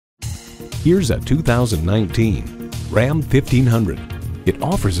Here's a 2019 Ram 1500. It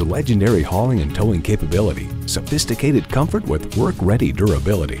offers a legendary hauling and towing capability, sophisticated comfort with work-ready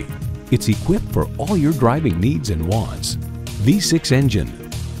durability. It's equipped for all your driving needs and wants. V6 engine,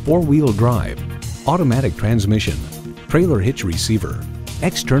 4-wheel drive, automatic transmission, trailer hitch receiver,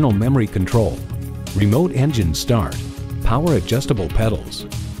 external memory control, remote engine start, power adjustable pedals,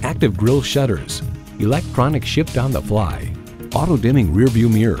 active grille shutters, electronic shift on the fly, auto dimming rear view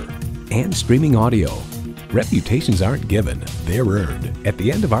mirror, and streaming audio. Reputations aren't given, they're earned. At the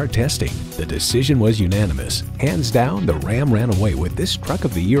end of our testing, the decision was unanimous. Hands down, the Ram ran away with this Truck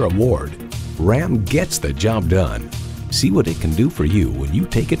of the Year award. Ram gets the job done. See what it can do for you when you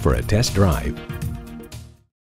take it for a test drive.